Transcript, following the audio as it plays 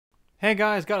Hey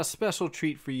guys, got a special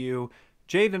treat for you.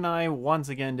 Jade and I once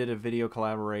again did a video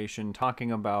collaboration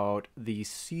talking about the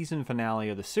season finale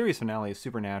or the series finale of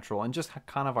Supernatural and just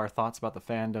kind of our thoughts about the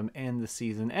fandom and the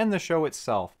season and the show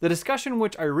itself. The discussion,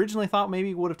 which I originally thought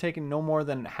maybe would have taken no more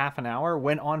than half an hour,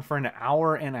 went on for an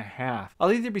hour and a half.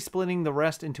 I'll either be splitting the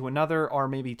rest into another or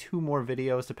maybe two more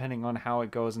videos depending on how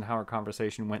it goes and how our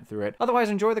conversation went through it. Otherwise,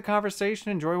 enjoy the conversation,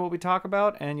 enjoy what we talk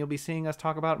about, and you'll be seeing us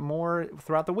talk about more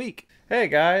throughout the week. Hey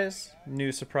guys,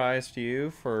 new surprise to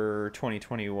you for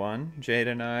 2021. Jade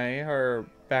and I are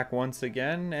back once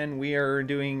again, and we are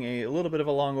doing a little bit of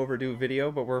a long overdue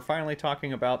video, but we're finally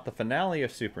talking about the finale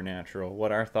of Supernatural,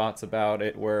 what our thoughts about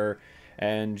it were,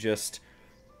 and just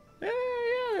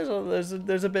there's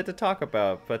a bit to talk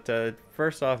about. But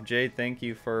first off, Jade, thank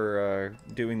you for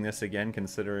doing this again,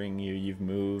 considering you've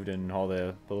moved and all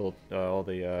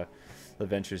the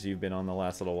adventures you've been on the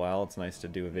last little while. It's nice to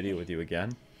do a video with you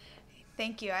again.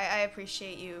 Thank you. I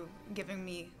appreciate you giving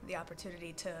me the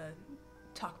opportunity to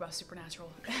talk about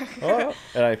Supernatural. Oh,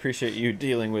 and I appreciate you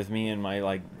dealing with me and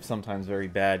my sometimes very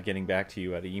bad getting back to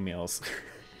you at emails.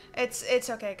 It's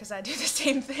okay because I do the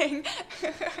same thing.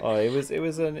 Oh, it was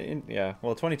yeah.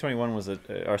 Well, 2021 was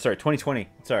or sorry, 2020.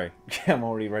 Sorry, I'm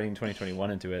already writing 2021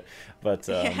 into it. But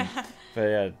but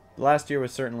yeah, last year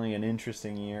was certainly an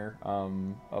interesting year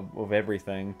of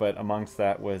everything. But amongst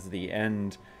that was the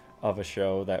end of a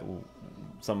show that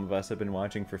some of us have been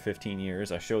watching for 15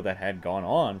 years, a show that had gone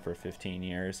on for 15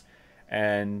 years,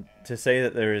 and to say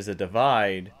that there is a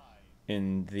divide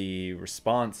in the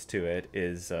response to it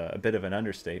is a bit of an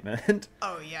understatement.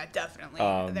 Oh yeah, definitely.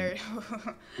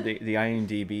 The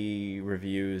IMDb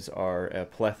reviews are a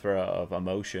plethora of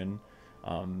emotion,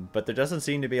 but there doesn't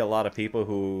seem to be a lot of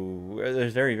people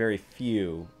there's very, very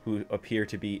few who appear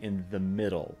to be in the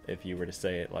middle, if you were to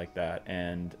say it like that.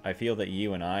 And I feel that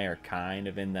you and I are kind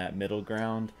of in that middle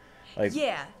ground.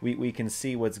 Yeah. We can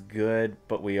see what's good,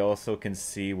 but we also can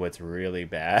see what's really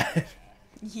bad.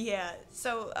 Yeah.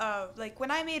 So,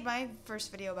 when I made my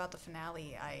first video about the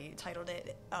finale, I titled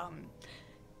it,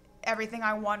 Everything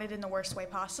I Wanted in the Worst Way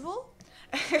Possible.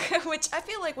 Which I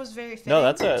feel like was very fitting. No,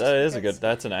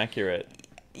 that's an accurate.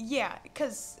 Yeah,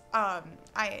 because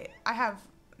I have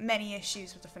many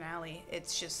issues with the finale.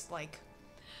 It's just like,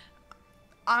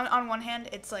 on one hand,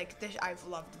 it's like I've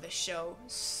loved this show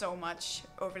so much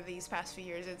over these past few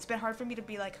years. It's been hard for me to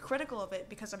be critical of it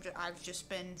because I've just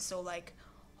been so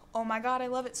oh my god, I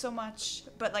love it so much.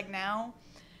 But now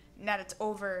that it's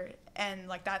over and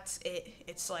that's it,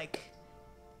 it's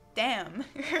damn.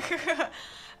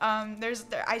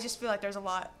 I just feel like there's a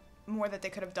lot more that they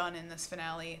could have done in this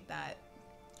finale that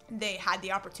they had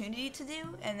the opportunity to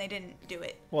do and they didn't do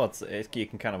it. Well, you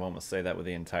can kind of almost say that with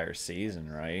the entire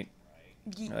season, right?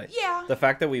 Yeah. The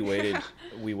fact that we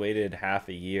waited half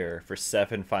a year for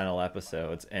 7 final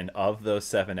episodes, and of those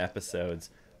 7 episodes,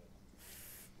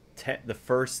 the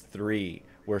first 3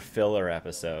 were filler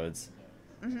episodes.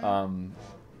 Mm-hmm.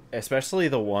 Especially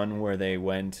the one where they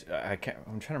went. I'm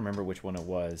trying to remember which one it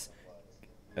was.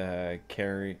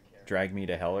 Drag Me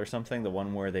to Hell or something. The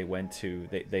one where they went to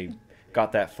they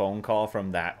got that phone call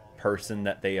from that person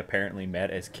that they apparently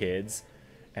met as kids,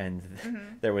 and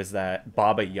there was that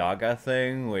Baba Yaga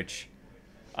thing, which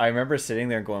I remember sitting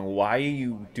there going, "Why are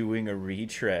you doing a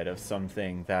retread of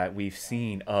something that we've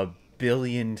seen a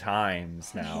billion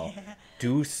times now?" Yeah.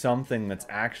 Do something that's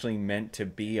actually meant to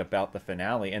be about the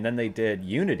finale. And then they did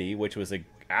Unity, which was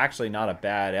actually not a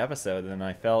bad episode, and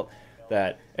I felt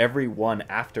that every one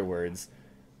afterwards,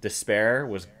 Despair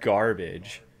was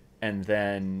garbage, and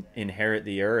then Inherit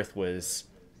the Earth was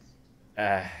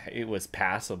it was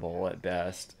passable at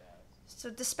best.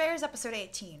 So Despair is episode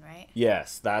 18, right?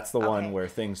 Yes, that's the one where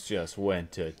things just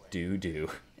went to doo-doo.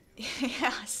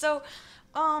 Yeah, so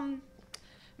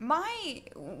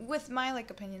with my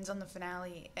opinions on the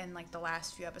finale and the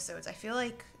last few episodes, I feel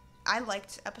like I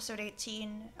liked episode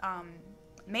 18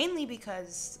 mainly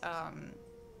because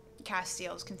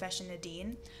Castiel's confession to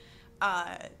Dean,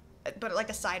 but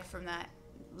aside from that,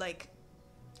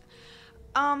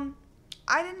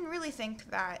 I didn't really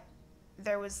think that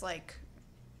there was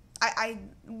I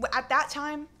at that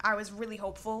time I was really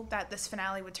hopeful that this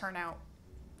finale would turn out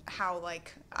how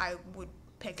I would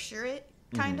picture it.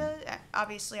 Kind of. Mm-hmm.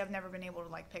 Obviously, I've never been able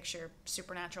to picture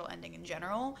Supernatural ending in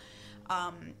general,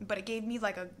 but it gave me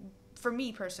for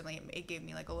me personally, it gave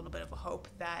me a little bit of a hope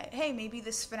that hey, maybe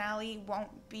this finale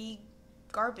won't be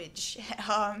garbage.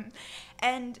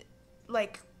 And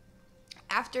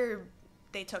after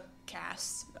they took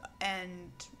Cass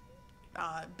and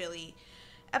Billy,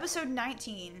 episode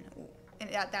 19, and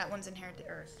that one's Inherit the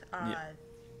Earth. Yeah.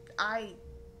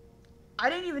 I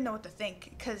didn't even know what to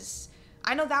think because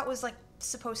I know that was like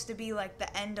supposed to be like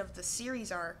the end of the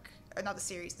series arc, or not the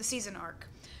series, the season arc,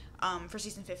 for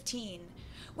season 15,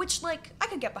 which like I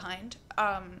could get behind.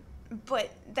 But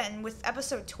then with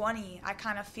episode 20, I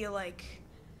kind of feel like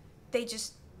they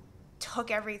just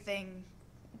took everything,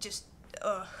 just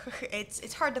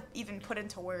it's hard to even put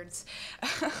into words.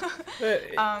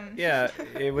 Yeah,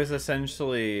 it was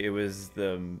essentially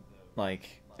the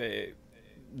like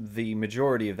the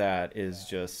majority of that is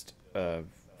just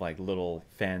like little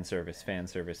fan service,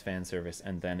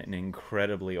 and then an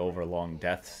incredibly overlong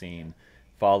death scene,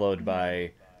 followed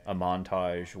by a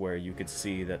montage where you could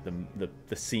see that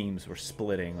the seams were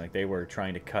splitting, like they were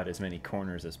trying to cut as many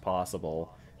corners as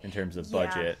possible in terms of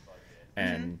budget.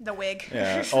 And the wig.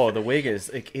 Oh, the wig is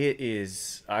like, it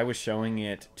is. I was showing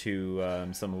it to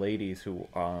some ladies who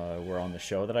were on the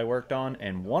show that I worked on,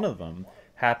 and one of them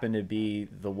happened to be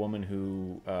the woman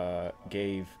who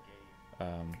gave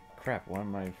one of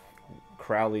my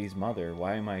Crowley's mother.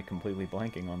 Why am I completely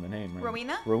blanking on the name?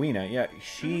 Rowena? Rowena, yeah.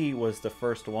 She was the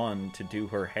first one to do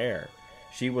her hair.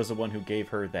 She was the one who gave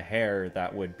her the hair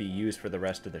that would be used for the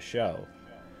rest of the show.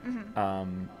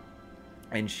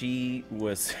 And she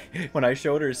was, when I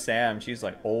showed her Sam, she's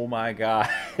like, "Oh my god,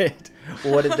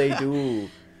 what did they do?"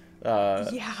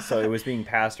 Yeah. So it was being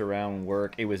passed around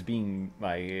work. It was being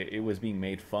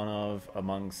made fun of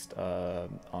amongst for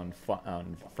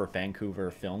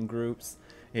Vancouver film groups.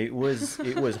 It was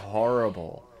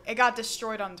horrible. It got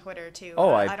destroyed on Twitter too.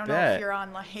 Oh, I don't bet. know if you're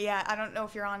on I don't know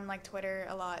if you're on like Twitter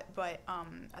a lot, but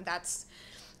that's.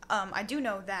 I do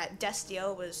know that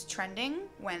Destiel was trending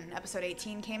when episode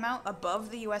 18 came out, above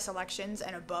the U.S. elections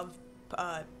and above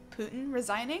Putin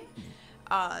resigning.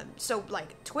 So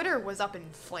like Twitter was up in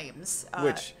flames.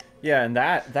 And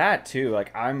that too.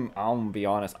 Like I'll be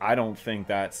honest. I don't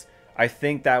think I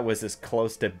think that was as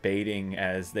close to baiting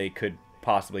as they could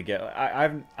possibly get.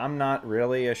 I'm not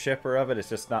really a shipper of it. It's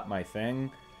just not my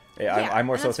thing. I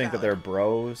more so think that they're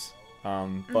bros.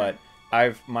 But.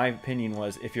 My opinion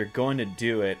was, if you're going to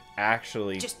do it,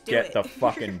 actually get the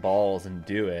fucking balls and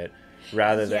do it,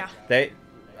 rather than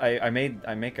I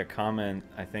make a comment.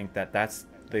 I think that's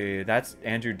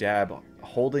Andrew Dabb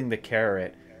holding the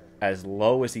carrot as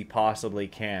low as he possibly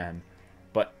can,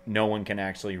 but no one can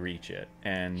actually reach it,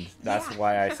 and that's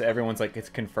why I say everyone's like, it's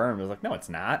confirmed. I was like, no, it's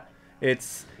not.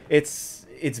 It's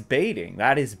baiting.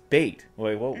 That is bait.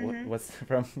 Wait, what's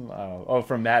from?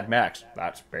 From Mad Max.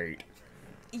 That's bait.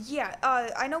 Yeah,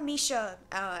 I know Misha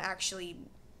actually,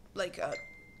 like,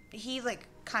 he, like,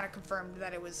 kind of confirmed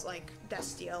that it was, like,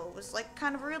 Destiel was, like,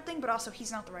 kind of a real thing, but also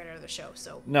he's not the writer of the show,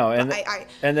 so... No, and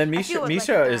then Misha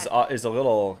is a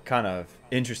little kind of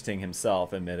interesting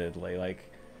himself, admittedly. Like,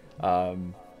 I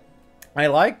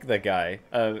like the guy,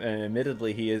 and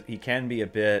admittedly he can be a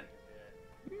bit...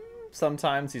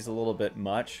 Sometimes he's a little bit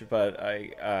much, but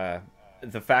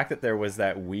the fact that there was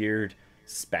that weird...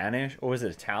 Spanish, or was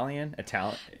it Italian?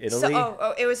 Italy?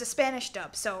 So, it was a Spanish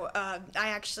dub. So I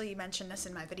actually mentioned this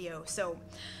in my video. So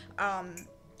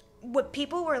what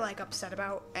people were like upset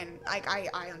about, and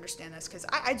I understand this because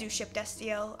I do ship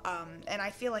Destiel, and I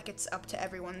feel like it's up to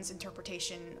everyone's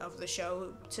interpretation of the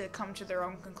show to come to their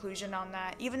own conclusion on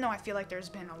that. Even though I feel like there's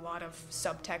been a lot of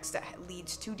subtext that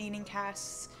leads to Dean and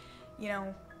Cass, you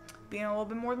know, being a little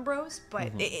bit more than bros.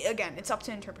 But again, it's up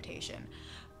to interpretation.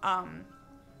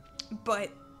 But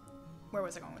where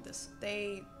was I going with this?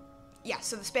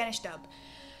 So the Spanish dub.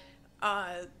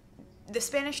 The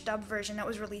Spanish dub version that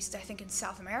was released, I think, in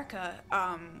South America,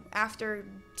 after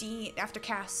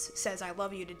Cass says "I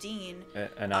love you" to Dean,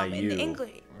 and in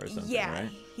English, right?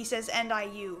 he says "and I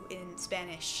you" in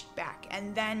Spanish back,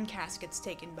 and then Cass gets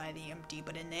taken by the EMT.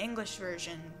 But in the English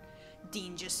version,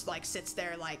 Dean just like sits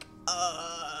there like,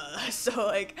 so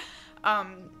like,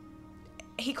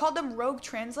 he called them rogue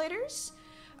translators.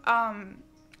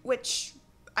 Which,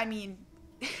 I mean,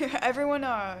 everyone,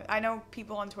 I know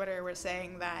people on Twitter were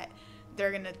saying that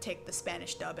they're gonna take the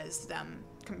Spanish dub as them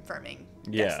confirming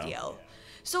Destiel.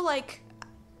 So, like,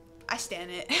 I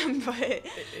stand it, but,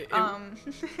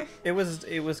 It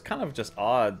was kind of just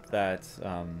odd that,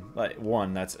 like,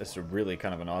 one, it's a really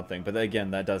kind of an odd thing, but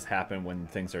again, that does happen when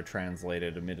things are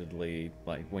translated, admittedly,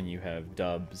 like, when you have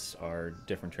dubs or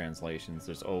different translations,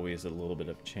 there's always a little bit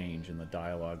of change in the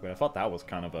dialogue, but I thought that was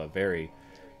kind of a very,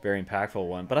 very impactful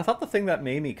one. But I thought the thing that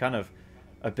made me kind of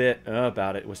a bit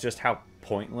about it was just how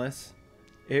pointless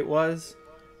it was.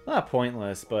 Not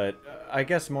pointless, but I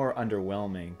guess more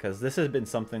underwhelming, because this has been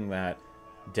something that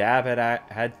Dabb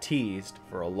had teased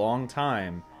for a long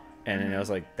time, and I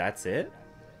was like, that's it?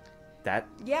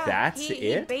 That's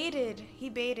it? He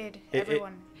baited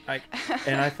everyone.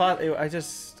 And I thought, I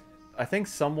I think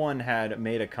someone had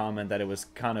made a comment that it was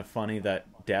kind of funny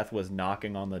that Death was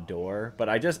knocking on the door, but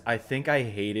I think I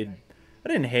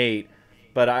didn't hate,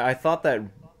 but I thought that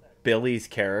Billy's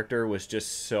character was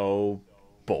just so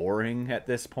boring at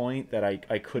this point that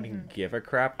I couldn't give a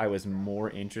crap. I was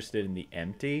more interested in the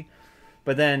empty.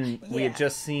 But then we had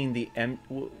just seen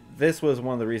this was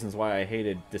one of the reasons why I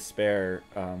hated Despair,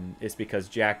 is because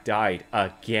Jack died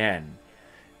again.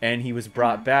 And he was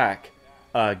brought back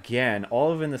again,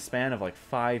 all of in the span of like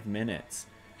 5 minutes.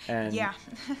 And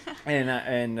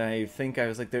and I think I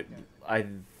was like,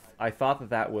 I thought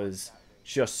that was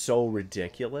just so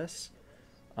ridiculous.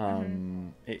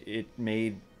 It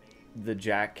made the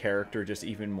Jack character just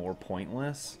even more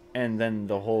pointless. And then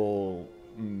the whole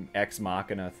Ex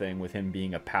Machina thing with him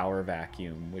being a power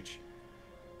vacuum, which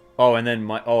and then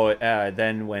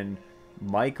then when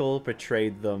Michael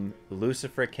betrayed them,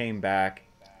 Lucifer came back,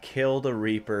 killed a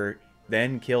Reaper,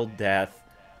 then killed Death.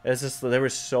 It's just, there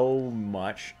was so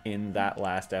much in that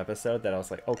last episode that I was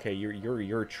like, okay,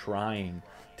 you're trying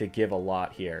to give a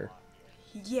lot here.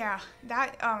 Yeah,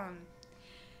 that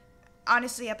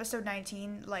honestly, episode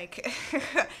 19, like,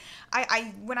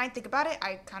 I when I think about it,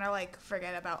 I kind of like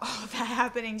forget about all of that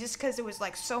happening just because it was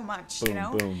like so much, you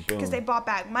know, because they brought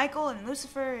back Michael and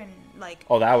Lucifer and like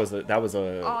that was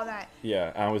a all that.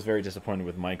 Yeah, I was very disappointed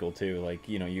with Michael too. Like,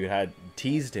 you know, you had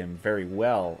teased him very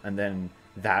well, and then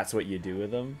that's what you do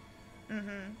with him.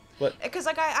 But because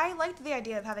like I liked the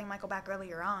idea of having Michael back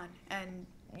earlier on, and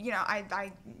you know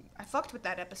I fucked with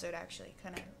that episode actually,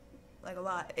 kind of like a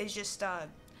lot. It's just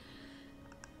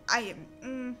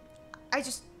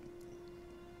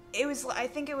it was, I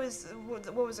think it was,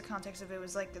 what was the context of it? It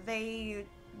was like they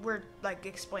were like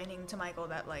explaining to Michael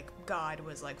that like God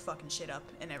was like fucking shit up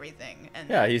and everything, and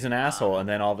yeah, he's an asshole, and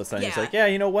then all of a sudden he's like, yeah,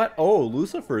 you know what? Oh,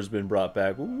 Lucifer's been brought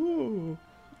back. Ooh.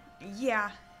 Yeah,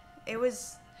 it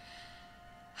was.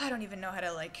 I don't even know how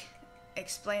to like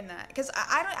explain that, because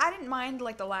I didn't mind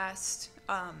like the last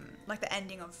like the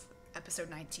ending of episode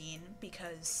 19,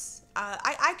 because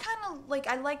I kind of like,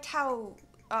 I liked how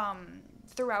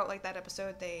throughout like that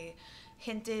episode they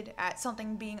hinted at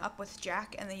something being up with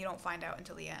Jack, and then you don't find out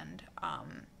until the end,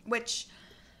 which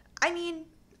I mean,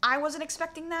 I wasn't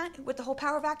expecting that with the whole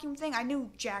power vacuum thing. I knew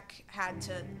Jack had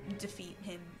to defeat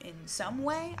him in some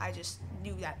way. I just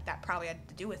knew that probably had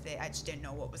to do with it. I just didn't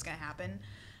know what was going to happen.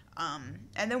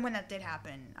 And then when that did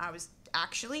happen, I was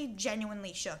actually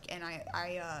genuinely shook, and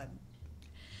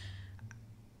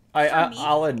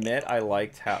I'll admit I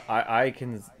liked how I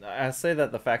say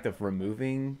that the fact of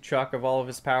removing Chuck of all of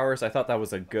his powers, I thought that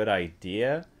was a good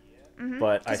idea.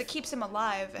 But because it keeps him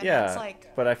alive, and yeah, it's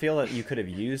like, but I feel that you could have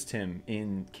used him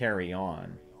in Carry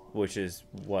On, which is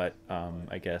what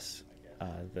I guess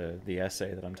the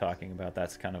essay that I'm talking about,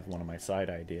 that's kind of one of my side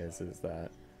ideas, is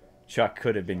that Chuck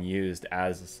could have been used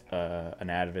as an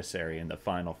adversary in the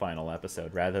final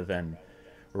episode, rather than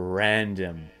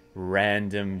random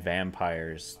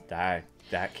vampires. That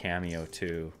cameo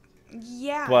too.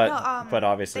 Yeah, but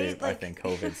obviously I think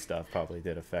COVID stuff probably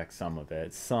did affect some of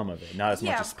it, not as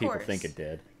much as people think it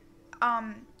did.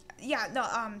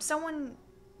 Someone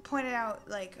pointed out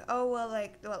like, oh well,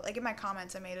 like in my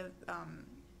comments I made a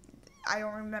I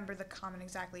don't remember the comment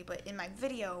exactly, but in my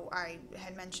video I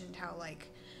had mentioned how like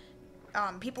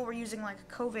people were using like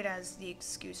COVID as the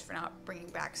excuse for not bringing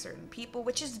back certain people,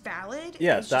 which is valid.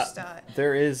 Yeah,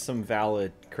 there is some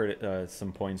valid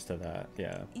some points to that.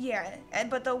 Yeah. Yeah,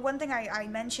 but the one thing I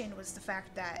mentioned was the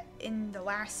fact that in the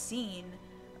last scene,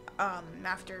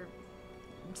 after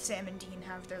Sam and Dean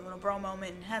have their little bro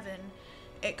moment in heaven,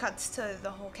 it cuts to the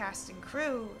whole cast and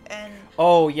crew, and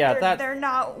they're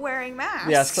not wearing masks.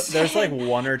 Yeah, so there's like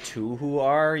one or two who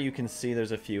are. You can see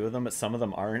there's a few of them, but some of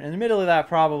them aren't. And admittedly, that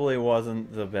probably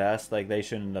wasn't the best. Like, they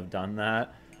shouldn't have done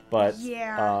that. But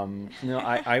yeah,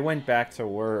 I went back to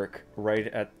work right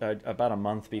at about a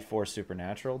month before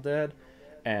Supernatural did,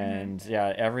 and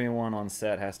yeah, everyone on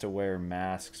set has to wear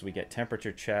masks. We get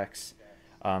temperature checks.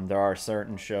 There are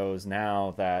certain shows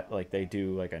now that like they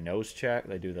do like a nose check.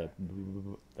 They do the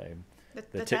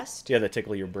test. Yeah, the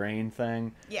tickle your brain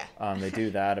thing. Yeah. They do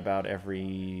that about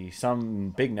some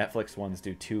big Netflix ones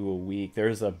do 2 a week.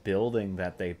 There's a building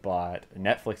that they bought,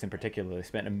 Netflix in particular. They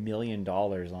spent $1 million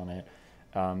on it.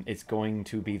 It's going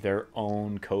to be their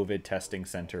own COVID testing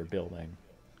center building.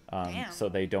 So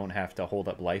they don't have to hold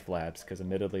up life labs, because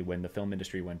admittedly when the film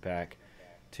industry went back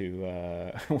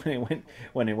to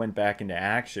when it went back into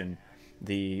action,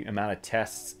 the amount of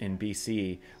tests in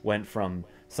BC went from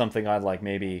something odd like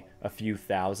maybe a few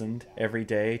thousand every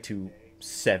day to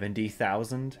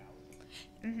 70,000.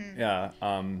 Yeah.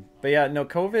 But yeah, no,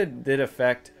 COVID did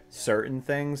affect certain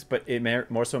things, but it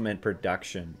more so meant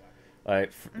production.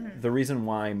 The reason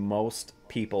why most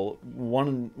people,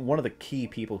 one of the key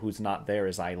people who's not there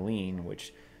is Eileen,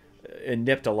 which it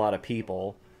nipped a lot of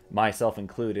people, myself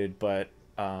included. But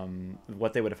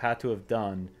what they would have had to have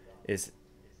done is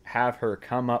have her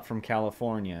come up from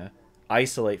California,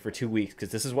 isolate for 2 weeks,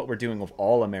 because this is what we're doing with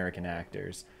all American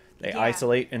actors. They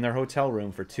isolate in their hotel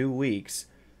room for 2 weeks,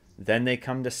 then they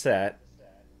come to set,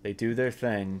 they do their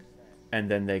thing, and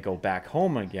then they go back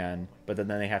home again, but then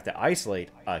they have to isolate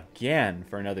again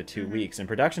for another 2 weeks. And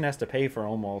production has to pay for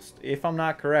almost, if I'm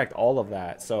not correct, all of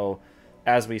that. So,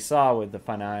 as we saw with the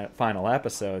final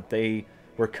episode, they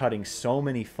were cutting so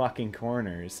many fucking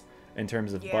corners in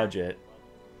terms of budget.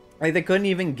 Like, they couldn't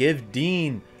even give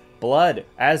Dean blood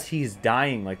as he's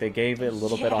dying. Like, they gave it a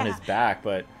little bit on his back,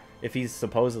 but if he's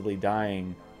supposedly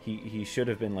dying, he should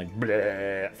have been like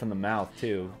bleh from the mouth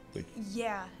too.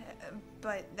 Yeah,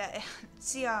 but that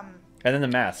and then the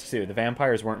masks too. The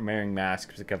vampires weren't wearing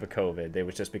masks because of COVID. It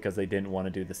was just because they didn't want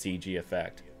to do the CG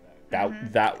effect.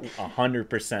 That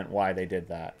 100% why they did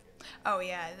that. Oh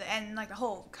yeah, and like the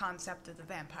whole concept of the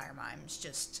vampire mimes,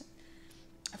 just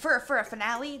for a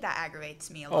finale, that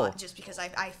aggravates me a lot. Just because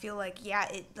I feel like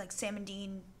Sam and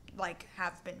Dean like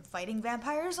have been fighting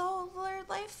vampires all their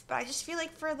life, but I just feel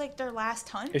like for like their last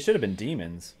hunt, it should have been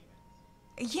demons.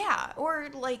 Yeah, or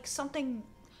like something,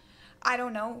 I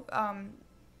don't know.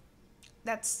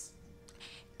 That's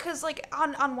because like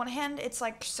on one hand, it's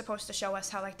like supposed to show us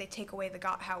how like they take away the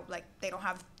god, how like they don't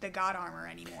have the god armor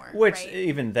anymore. Which right?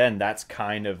 Even then, that's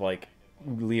kind of like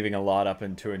leaving a lot up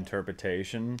into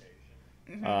interpretation.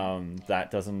 That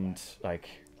doesn't like,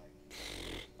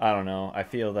 I don't know. I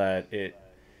feel that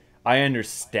I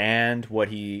understand what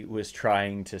he was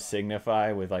trying to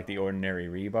signify with like the ordinary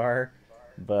rebar,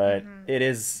 but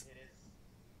it's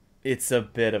a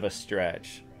bit of a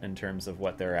stretch in terms of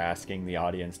what they're asking the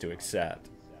audience to accept.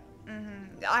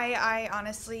 I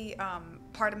honestly,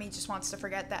 part of me just wants to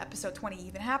forget that episode 20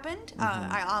 even happened.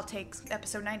 I'll take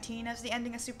episode 19 as the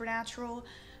ending of Supernatural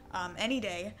any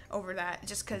day over that,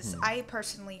 just because I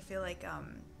personally feel like,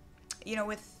 you know,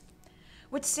 with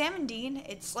Sam and Dean,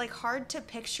 it's like hard to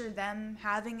picture them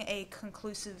having a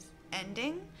conclusive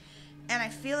ending, and I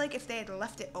feel like if they had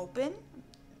left it open,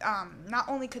 not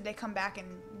only could they come back and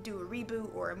do a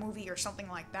reboot or a movie or something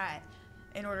like that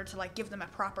in order to like give them a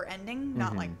proper ending,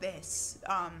 not like this,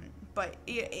 but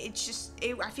it's just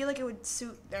I feel like it would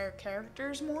suit their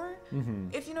characters more,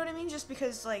 if you know what I mean, just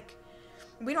because like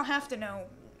we don't have to know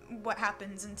what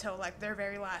happens until like their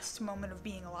very last moment of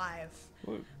being alive.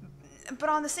 But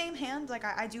on the same hand, like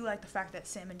I do like the fact that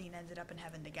Sam and Dean ended up in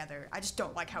heaven together. I just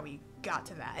don't like how we got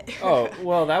to that. Oh,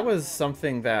 well, that was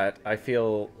something that I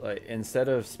feel instead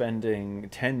of spending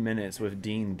 10 minutes with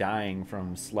Dean dying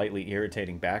from slightly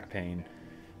irritating back pain,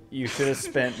 you should have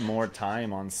spent more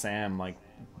time on Sam, like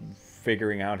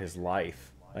figuring out his life.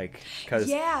 Like,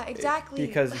 yeah, exactly.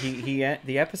 Because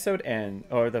the episode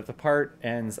the part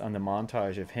ends on the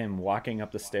montage of him walking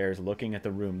up the stairs, looking at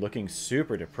the room, looking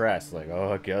super depressed, like,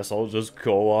 oh, I guess I'll just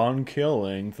go on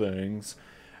killing things.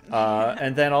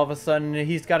 And then all of a sudden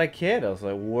he's got a kid. I was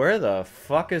like, where the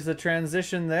fuck is the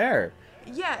transition there?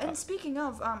 Yeah, and speaking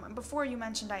of, before you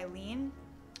mentioned Eileen,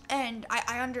 and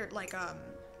I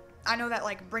know that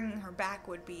like bringing her back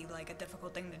would be like a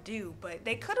difficult thing to do, but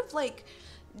they could have like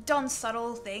done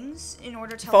subtle things in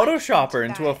order to Photoshop her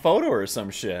into a photo or some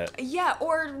shit. Yeah,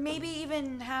 or maybe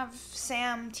even have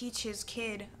Sam teach his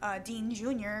kid, Dean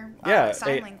Jr.,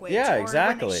 sign language. Yeah,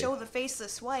 exactly. Or when they show the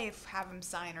faceless wife, have him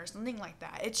sign or something like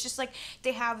that. It's just like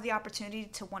they have the opportunity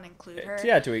to include her.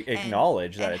 Yeah, to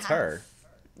acknowledge that it's her.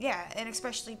 Yeah, and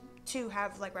especially to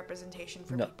have like representation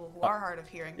for people who are hard of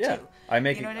hearing too. I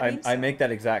make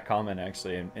that exact comment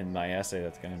actually in my essay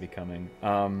that's going to be coming.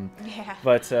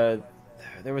 But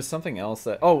there was something else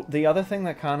the other thing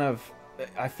that kind of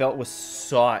I felt was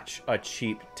such a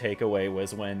cheap takeaway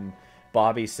was when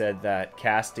Bobby said that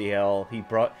Castiel, he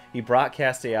brought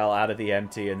Castiel out of the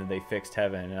empty and then they fixed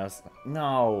heaven, and I was like,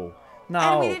 no.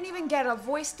 And we didn't even get a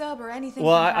voice dub or anything.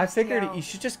 Well, I figured you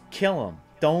should just kill him.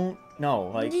 Don't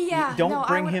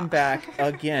bring him back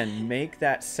again. Make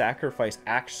that sacrifice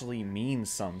actually mean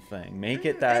something. Make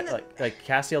it that like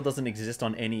Castiel doesn't exist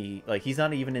on any, like he's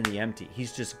not even in the empty.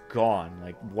 He's just gone,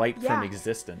 like wiped from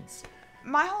existence.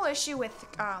 My whole issue with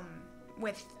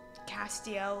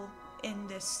Castiel in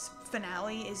this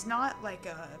finale is not like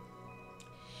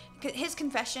his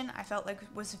confession. I felt like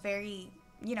was very,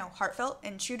 you know, heartfelt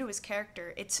and true to his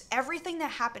character. It's everything that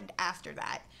happened after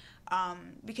that.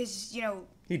 Because, you know,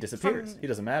 he disappears. He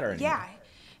doesn't matter anymore. Yeah.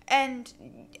 And,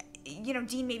 you know,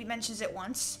 Dean maybe mentions it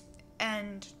once,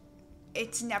 and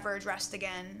it's never addressed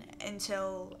again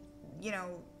until, you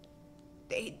know,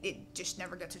 it just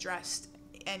never gets addressed,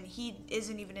 and he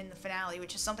isn't even in the finale,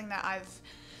 which is something that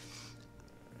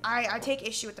I take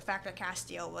issue with the fact that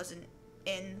Castiel wasn't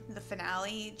in the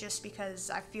finale, just because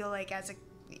I feel like as a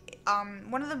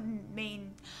one of the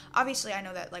main, obviously I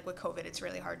know that like with COVID it's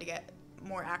really hard to get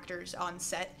more actors on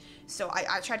set, so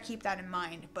I try to keep that in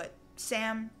mind. But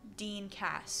Sam, Dean,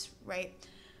 Cass, right?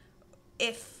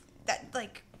 If that,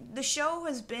 like, the show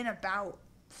has been about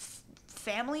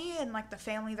family, and like the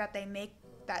family that they make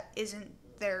that isn't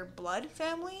their blood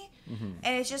family,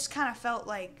 and it just kind of felt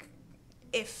like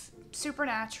if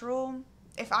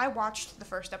I watched the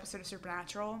first episode of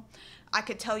Supernatural, I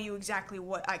could tell you exactly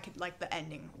what I could like the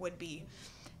ending would be,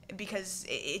 because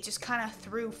it just kind of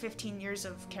threw 15 years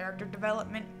of character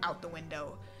development out the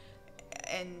window,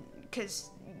 and because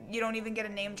you don't even get a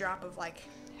name drop of like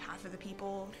half of the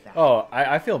people.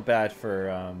 I feel bad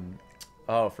for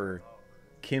for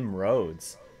Kim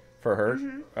Rhodes, for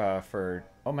her, for,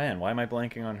 oh man, why am I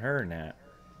blanking on her, Nat?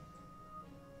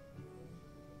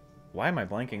 Why am I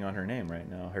blanking on her name right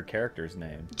now? Her character's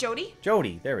name. Jody?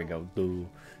 Jody, there we go. Boo.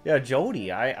 Yeah, Jody.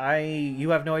 You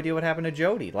have no idea what happened to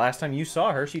Jody. Last time you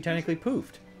saw her, she technically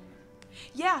poofed.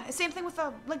 Yeah, same thing with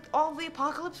like all the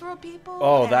Apocalypse World people.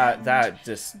 Oh, that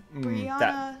just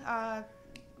Brianna,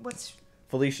 what's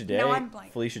Felicia Day. No, I'm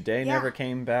blank. Felicia Day never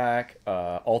came back.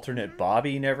 Alternate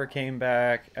Bobby never came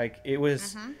back. Like, it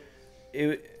was,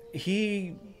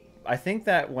 I think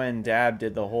that when Dab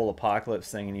did the whole Apocalypse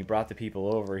thing and he brought the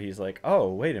people over, he's like,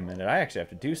 oh, wait a minute, I actually have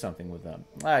to do something with them.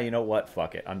 You know what?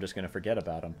 Fuck it. I'm just going to forget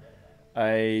about them.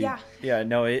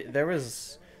 There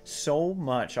was so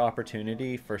much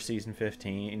opportunity for season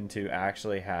 15 to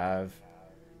actually have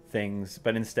things,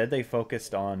 but instead they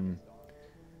focused on,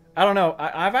 I don't know.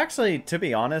 I've actually, to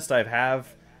be honest,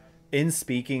 in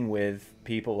speaking with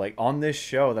people like on this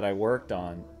show that I worked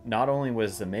on, not only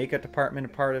was the makeup department a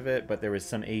part of it, but there was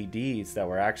some ADs that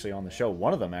were actually on the show.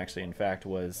 One of them actually, in fact,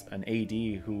 was an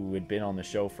AD who had been on the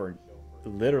show for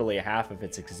literally half of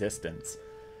its existence.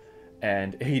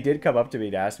 And he did come up to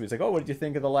me to ask me, he's like, oh, what did you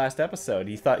think of the last episode?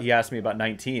 He asked me about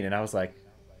 19, and I was like,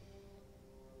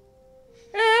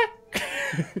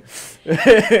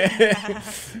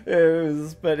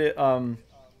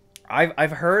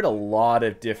 I've heard a lot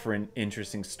of different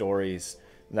interesting stories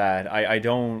that I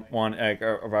don't want,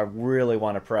 or I really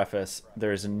want to preface.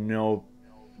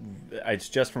 It's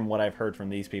just from what I've heard from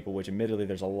these people, which admittedly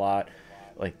there's a lot,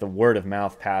 like the word of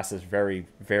mouth passes very,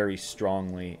 very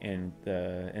strongly in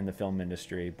the film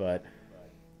industry. But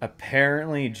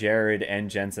apparently Jared and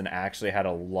Jensen actually had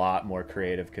a lot more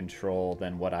creative control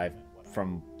than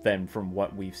from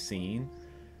what we've seen.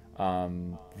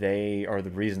 They are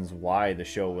the reasons why the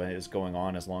show is going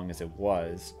on as long as it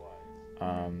was.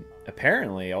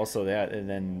 Apparently also that, and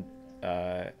then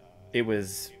it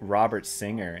was Robert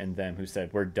Singer and them who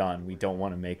said, we're done, we don't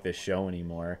want to make this show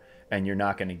anymore, and you're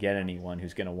not going to get anyone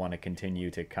who's going to want to continue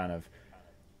to kind of,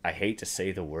 I hate to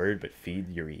say the word, but feed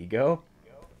your ego.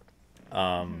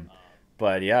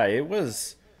 But yeah,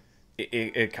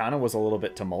 it kind of was a little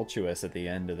bit tumultuous at the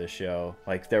end of the show.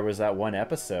 Like, there was that one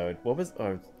episode,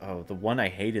 the one I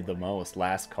hated the most,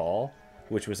 Last Call,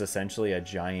 which was essentially a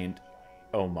giant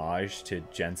homage to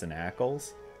Jensen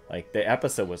Ackles. Like, the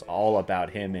episode was all about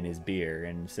him and his beer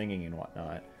and singing and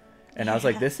whatnot. And I was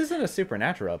like, this isn't a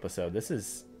Supernatural episode. This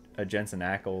is a Jensen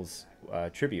Ackles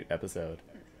tribute episode.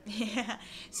 Yeah.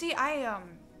 See,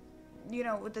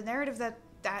 with the narrative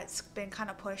that's been kind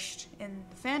of pushed in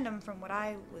the fandom, from what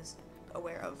I was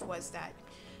aware of, was that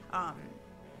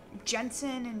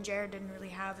Jensen and Jared didn't really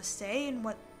have a say in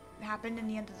what happened in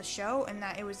the end of the show, and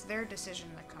that it was their decision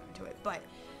that come to it. But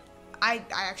I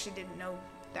actually didn't know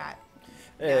that.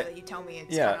 Now that you tell me,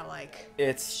 it's kind of like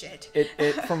shit.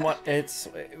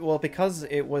 Because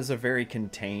it was a very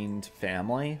contained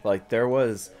family. Like, there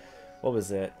was, what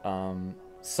was it?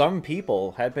 Some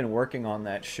people had been working on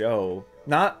that show.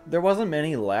 There wasn't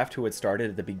many left who had started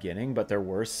at the beginning, but there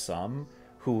were some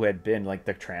who had been, like,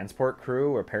 the transport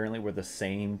crew apparently were the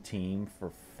same team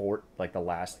for the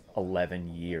last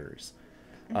 11 years.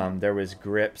 There was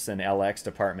Grips and LX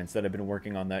departments that had been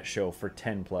working on that show for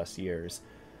 10 plus years.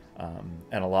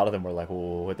 And a lot of them were like,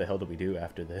 well, what the hell do we do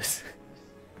after this?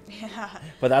 Yeah.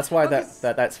 But that's why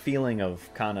that feeling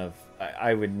of kind of,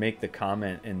 I would make the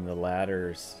comment in the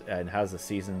ladders and as the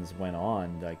seasons went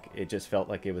on, like, it just felt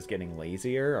like it was getting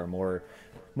lazier or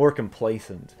more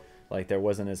complacent. Like, there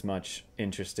wasn't as much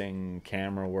interesting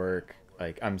camera work.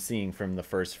 Like, I'm seeing from the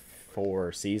first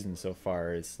 4 seasons so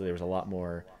far, there was a lot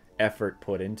more effort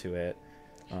put into it.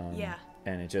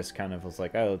 And it just kind of was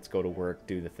like, oh, let's go to work,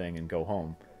 do the thing, and go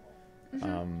home.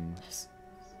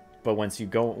 But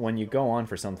when you go on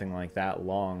for something like that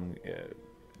long,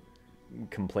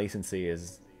 complacency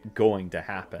is going to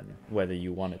happen whether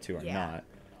you want it to or not.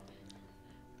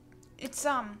 It's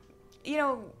you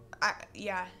know,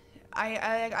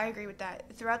 I agree with that.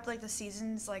 Throughout like the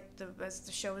seasons, like as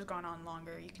the show has gone on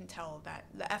longer, you can tell that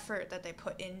the effort that they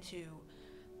put into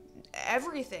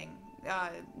everything,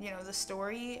 you know, the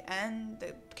story and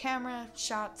the camera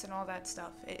shots and all that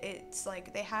stuff. It's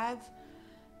like they have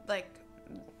like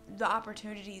the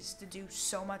opportunities to do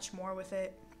so much more with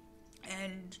it.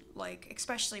 And like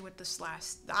especially with this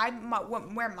last,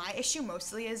 where my issue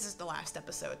mostly is the last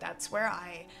episode. That's where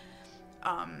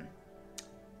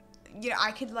you know,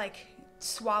 I could like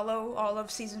swallow all of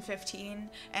season 15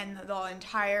 and the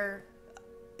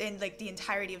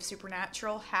entirety of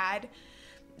Supernatural had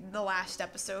the last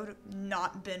episode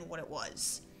not been what it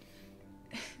was.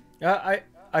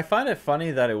 I find it funny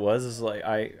that it was like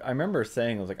I remember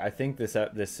saying, I was like, I think this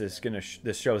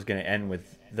show is gonna end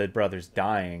with the brothers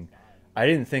dying. I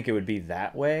didn't think it would be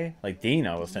that way. Like Dean,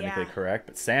 I was technically correct,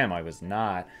 but Sam, I was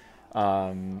not.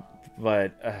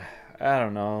 But I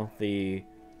don't know.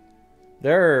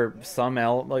 There's some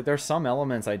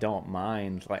elements I don't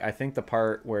mind. Like I think the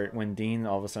part when Dean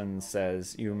all of a sudden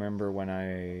says, "You remember when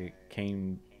I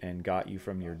came and got you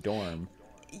from your dorm?"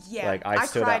 Yeah, like I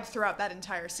cried throughout that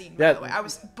entire scene. By the way, I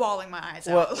was bawling my eyes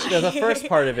out. Well, the first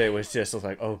part of it was just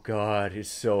like, "Oh God,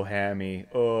 he's so hammy."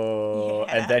 Oh,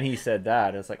 and then he said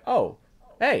that. It's like, "Oh,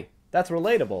 hey, that's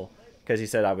relatable," because he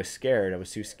said, "I was scared. I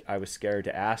was scared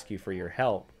to ask you for your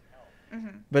help."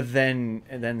 Mm-hmm. But then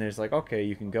there's like, "Okay,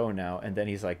 you can go now." And then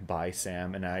he's like, "Bye,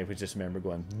 Sam." And I would just remember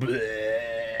going, bleh.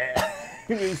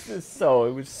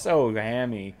 It was so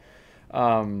hammy.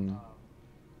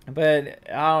 But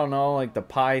I don't know, like the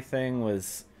pie thing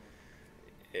was,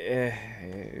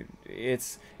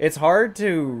 it's hard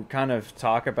to kind of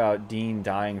talk about Dean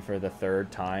dying for the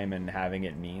third time and having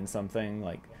it mean something.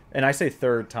 Like, and I say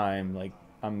third time, like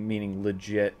I'm meaning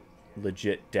legit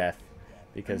death,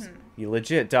 because he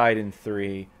legit died in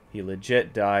 3, he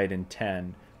legit died in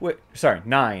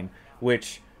 9,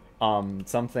 which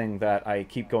something that I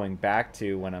keep going back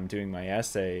to when I'm doing my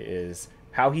essay is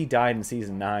how he died in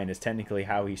season 9 is technically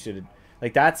how he should have,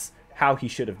 like that's how he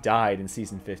should have died in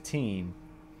season 15.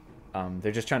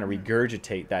 They're just trying to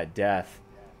regurgitate that death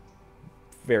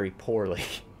very poorly.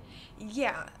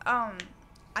 Yeah,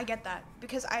 I get that,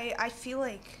 because I feel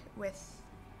like with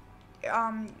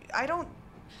I don't,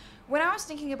 when I was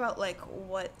thinking about like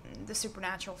what the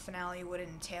Supernatural finale would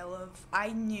entail of,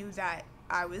 I knew that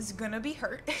I was gonna be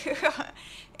hurt.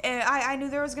 And I knew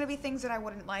there was gonna be things that I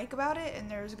wouldn't like about it, and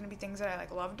there was gonna be things that I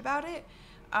like loved about it.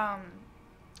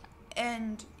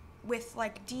 And with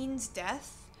like Dean's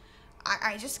death,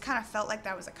 I just kind of felt like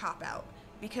that was a cop-out,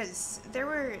 because there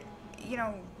were, you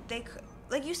know,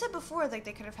 like you said before, like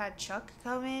they could have had Chuck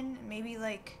come in, maybe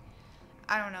like,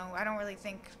 I don't know, I don't really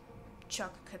think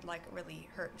Chuck could like really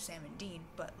hurt Sam and Dean,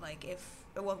 but like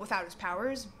without his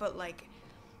powers, but like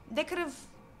they could have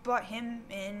brought him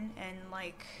in and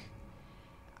like,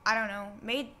 I don't know,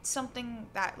 made something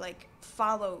that like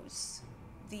follows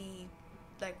the,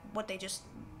 like what they just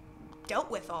dealt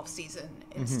with all season,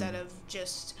 instead of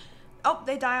just, oh,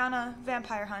 they die on a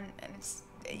vampire hunt. And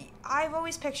I've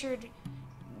always pictured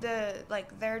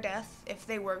their death, if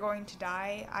they were going to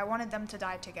die, I wanted them to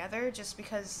die together, just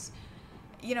because,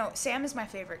 you know, Sam is my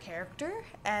favorite character,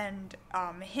 and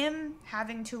him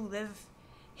having to live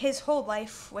his whole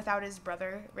life without his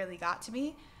brother really got to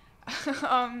me.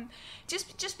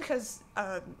 Just because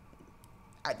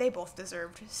they both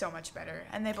deserved so much better,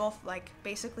 and they both like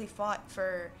basically fought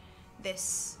for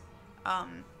this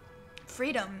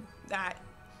freedom that,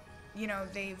 you know,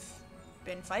 they've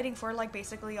been fighting for like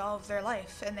basically all of their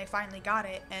life, and they finally got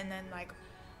it. And then like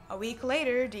a week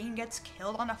later, Dean gets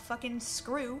killed on a fucking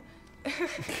screw.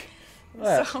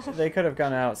 Well, so they could have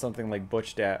gone out something like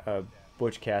Butch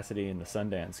Cassidy and the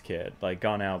Sundance Kid, like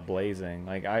gone out blazing.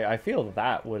 Like I feel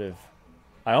that would have,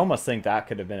 I almost think that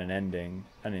could have been an ending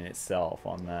in itself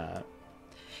on that.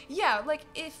 Yeah, like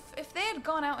if they had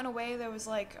gone out in a way that was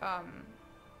like, I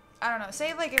don't know,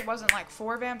 say like it wasn't like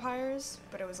 4 vampires,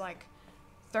 but it was like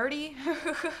 30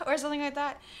 or something like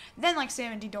that, then like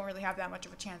Sam and Dean don't really have that much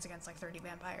of a chance against like 30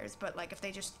 vampires. But like if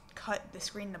they just cut the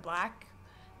screen to black,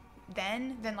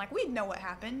 then like we'd know what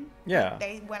happened. Yeah, like,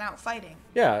 they went out fighting.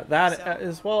 Yeah, that so.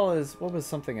 As well as what was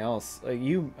something else?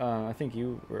 You, I think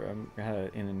you were, had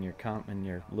it in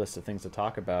your list of things to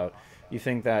talk about. You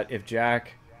think that if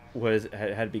Jack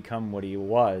had become what he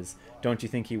was, don't you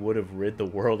think he would have rid the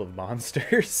world of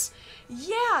monsters?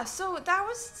 Yeah, so that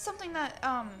was something that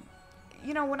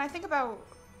you know, when I think about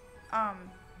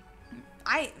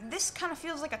this kind of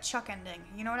feels like a Chuck ending.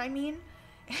 You know what I mean?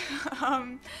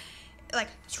 um, like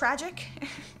tragic.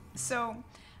 So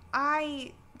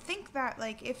I think that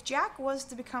like if Jack was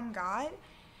to become God,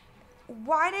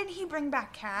 why did he bring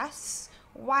back Cass?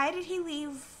 Why did he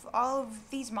leave all of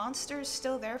these monsters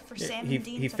still there for Sam and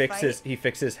Dean to fight? He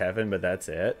fixes heaven, but that's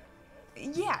it.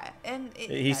 Yeah, and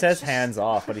He says hands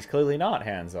off, but he's clearly not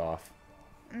hands off.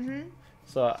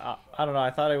 So I don't know.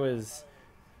 I thought it was.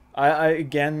 I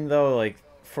again though, like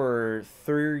for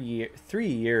 3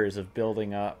 years of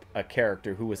building up a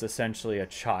character who was essentially a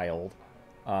child.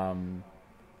 I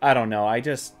don't know. I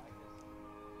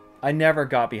never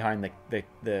got behind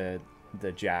the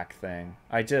Jack thing.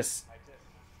 I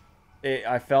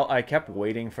felt I kept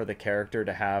waiting for the character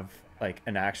to have like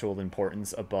an actual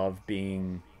importance above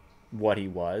being what he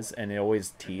was, and it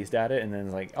always teased at it, and then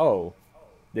it's like, oh,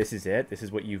 this is it. This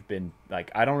is what you've been like.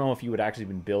 I don't know if you had actually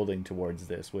been building towards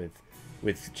this with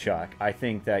Chuck. I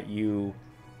think that you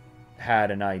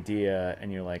had an idea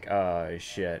and you're like, oh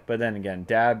shit. But then again,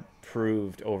 Dad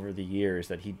proved over the years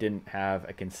that he didn't have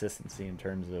a consistency in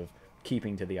terms of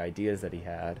keeping to the ideas that he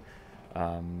had.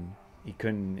 He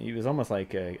couldn't. He was almost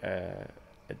like a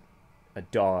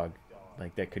dog,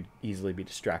 like that could easily be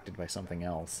distracted by something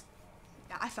else.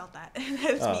 Yeah, I felt that.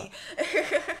 That's me.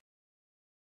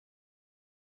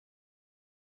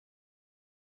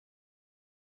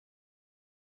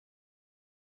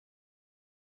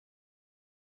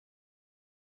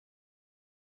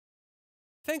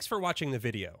 Thanks for watching the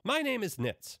video. My name is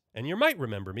Nitz, and you might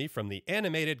remember me from the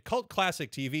animated cult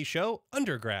classic TV show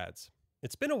Undergrads.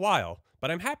 It's been a while,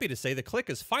 but I'm happy to say the Clique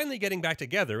is finally getting back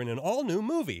together in an all-new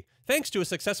movie, thanks to a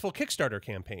successful Kickstarter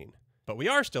campaign. But we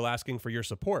are still asking for your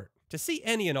support. To see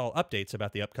any and all updates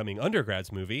about the upcoming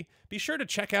Undergrads movie, be sure to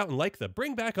check out and like the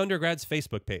Bring Back Undergrads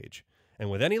Facebook page.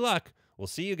 And with any luck, we'll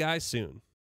see you guys soon.